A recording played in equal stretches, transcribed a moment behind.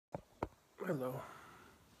Hello.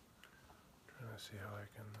 Trying to see how I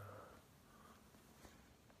can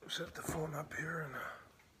set the phone up here, and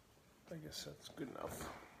I guess that's good enough.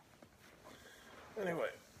 Anyway,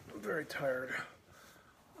 I'm very tired,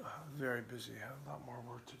 very busy. I have a lot more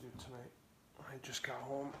work to do tonight. I just got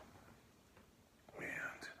home,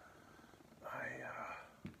 and I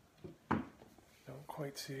don't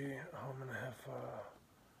quite see how I'm gonna have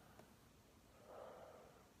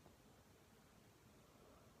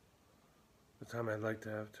the time I'd like to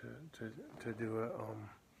have to do a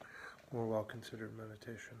more well-considered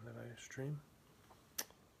meditation that I stream.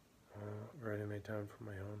 Already made time for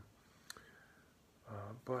my own.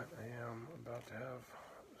 But I am about to have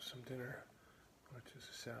some dinner, which is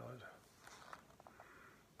a salad.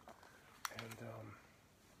 And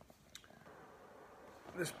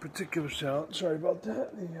this particular salad, sorry about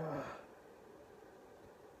that,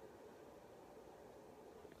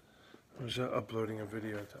 I was uploading a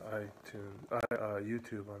video to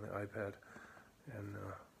YouTube on the iPad, and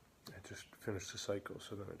I just finished the cycle,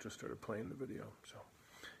 so then it just started playing the video. So,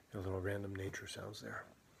 little random nature sounds there.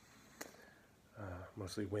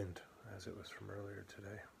 Mostly wind, as it was from earlier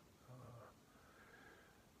today.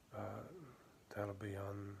 That'll be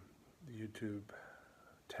on the YouTube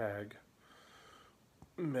tag,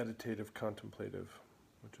 meditative contemplative,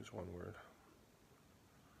 which is one word.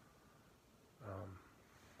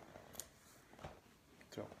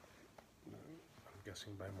 So, I'm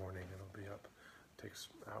guessing by morning it'll be up. It takes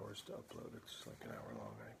hours to upload. It's like an hour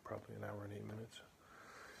long, probably an hour and 8 minutes.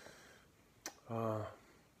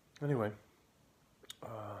 Anyway,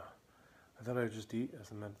 I thought I would just eat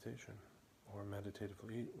as a meditation, or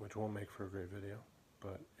meditatively eat, which won't make for a great video,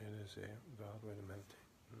 but it is a valid way to meditate,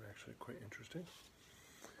 and actually quite interesting.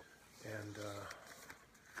 And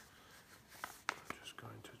I'm just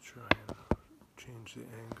going to try and change the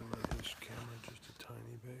angle of this camera just a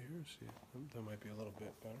tiny bit here. See, that might be a little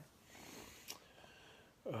bit better.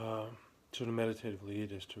 So to meditatively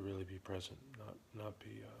eat is to really be present, not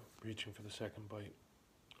be reaching for the second bite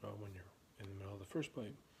when you're in the middle of the first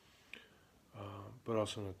bite, but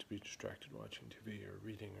also not to be distracted watching TV or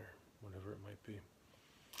reading or whatever it might be.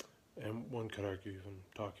 And one could argue even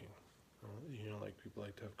talking. Like people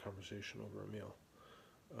like to have conversation over a meal.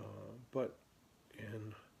 But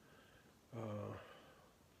in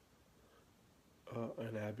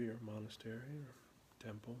an abbey or monastery or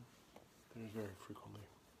temple, there's very frequently,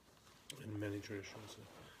 in many traditions,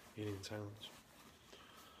 eating in silence.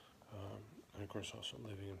 And of course also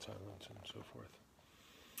living in silence and so forth.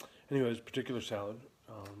 Anyways, particular salad,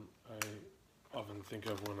 I often think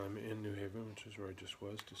of when I'm in New Haven, which is where I just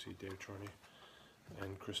was, to see Dave Chorney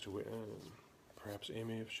and Krista Whitten, and perhaps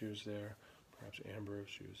Amy if she was there, perhaps Amber if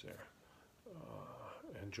she was there,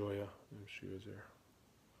 and Joya if she was there.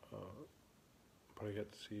 But I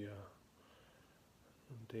got to see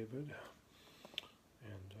David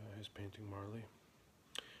and his painting Marley.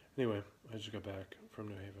 Anyway, I just got back from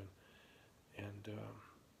New Haven, and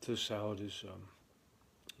this salad is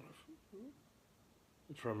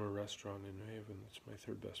from a restaurant in New Haven. It's my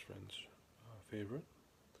third best friend's favorite,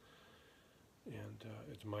 and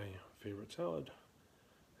it's my favorite salad,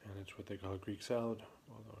 and it's what they call a Greek salad,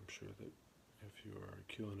 although I'm sure that if you are a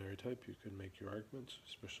culinary type, you could make your arguments,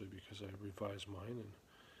 especially because I revised mine and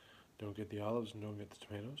don't get the olives and don't get the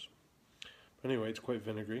tomatoes. But anyway, it's quite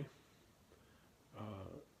vinegary,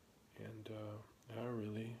 and I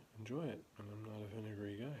really enjoy it, and I'm not a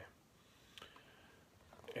vinegary guy.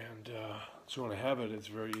 And so when I have it, it's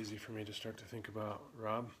very easy for me to start to think about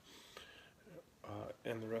Rob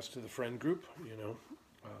and the rest of the friend group,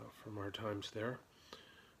 from our times there.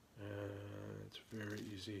 It's very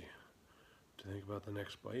easy to think about the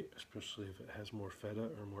next bite, especially if it has more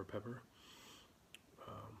feta or more pepper.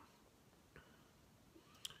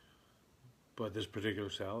 But this particular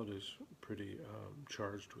salad is pretty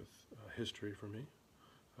charged with history for me.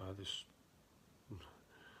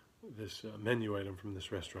 This menu item from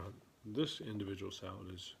this restaurant, this individual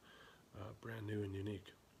salad is brand new and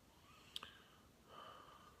unique.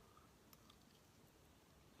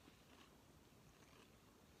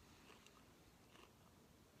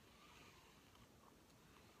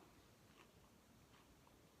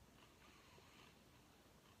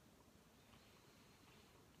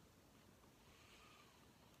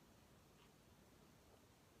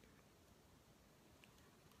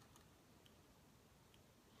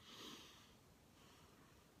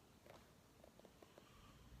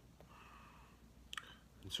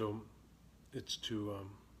 So it's to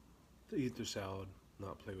eat the salad,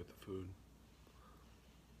 not play with the food.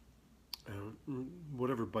 And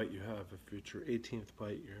whatever bite you have, if it's your 18th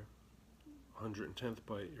bite, your 110th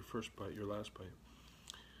bite, your first bite, your last bite,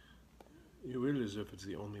 You eat it as if it's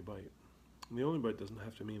the only bite. And the only bite doesn't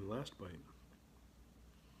have to mean last bite.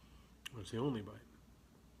 It's the only bite.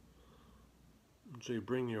 And so you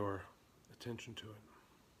bring your attention to it.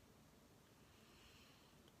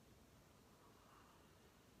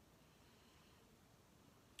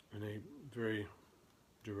 In a very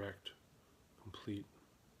direct, complete,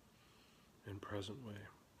 and present way.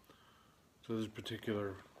 So this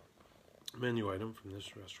particular menu item from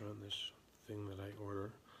this restaurant, this thing that I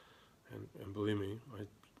order, and believe me, I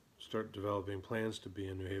start developing plans to be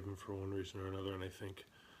in New Haven for one reason or another, and I think,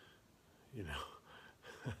 you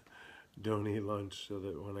know, don't eat lunch so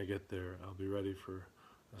that when I get there I'll be ready for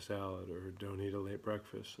a salad, or don't eat a late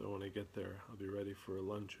breakfast so when I get there I'll be ready for a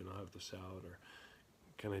lunch and I'll have the salad, or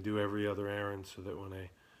can I do every other errand so that when I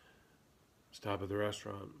stop at the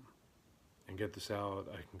restaurant and get the salad,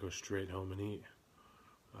 I can go straight home and eat.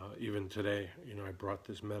 Even today, you know, I brought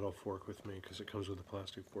this metal fork with me because it comes with a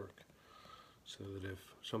plastic fork, so that if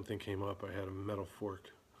something came up, I had a metal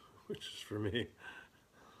fork, which is for me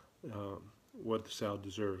what the salad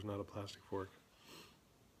deserves, not a plastic fork.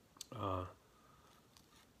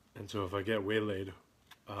 And so if I get waylaid,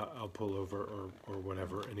 I'll pull over or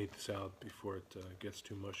whatever and eat the salad before it gets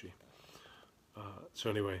too mushy. So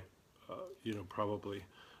anyway, you know, probably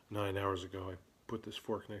 9 hours ago, I put this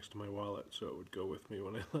fork next to my wallet so it would go with me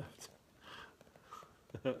when I left.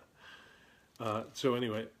 So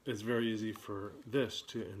anyway, it's very easy for this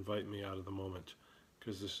to invite me out of the moment,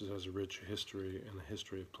 because this has a rich history and a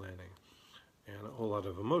history of planning and a whole lot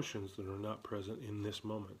of emotions that are not present in this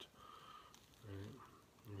moment. Right?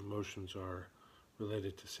 Emotions are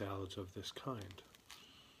related to salads of this kind.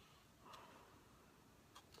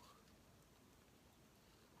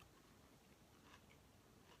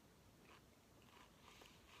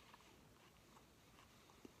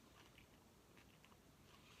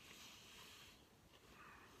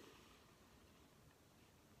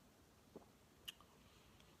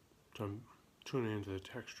 So I'm tuning into the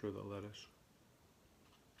texture of the lettuce,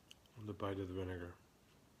 and the bite of the vinegar,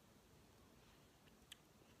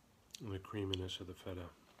 and the creaminess of the feta,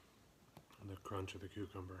 and the crunch of the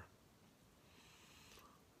cucumber,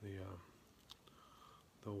 the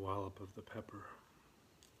wallop of the pepper.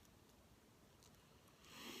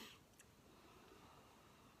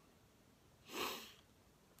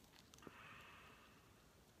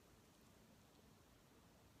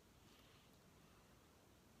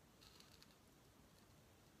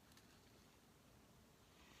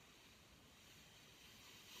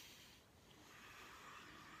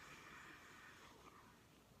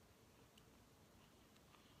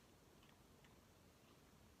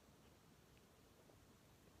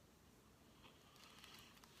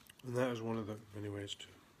 And that is one of the many ways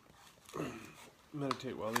to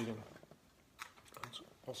meditate while eating. It's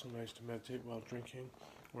also nice to meditate while drinking,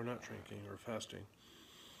 or not drinking, or fasting.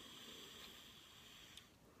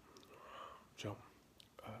 So,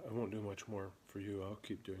 I won't do much more for you. I'll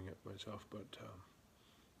keep doing it myself, but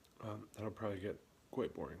that'll probably get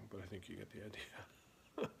quite boring, but I think you get the idea.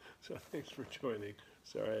 So thanks for joining.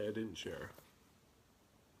 Sorry I didn't share.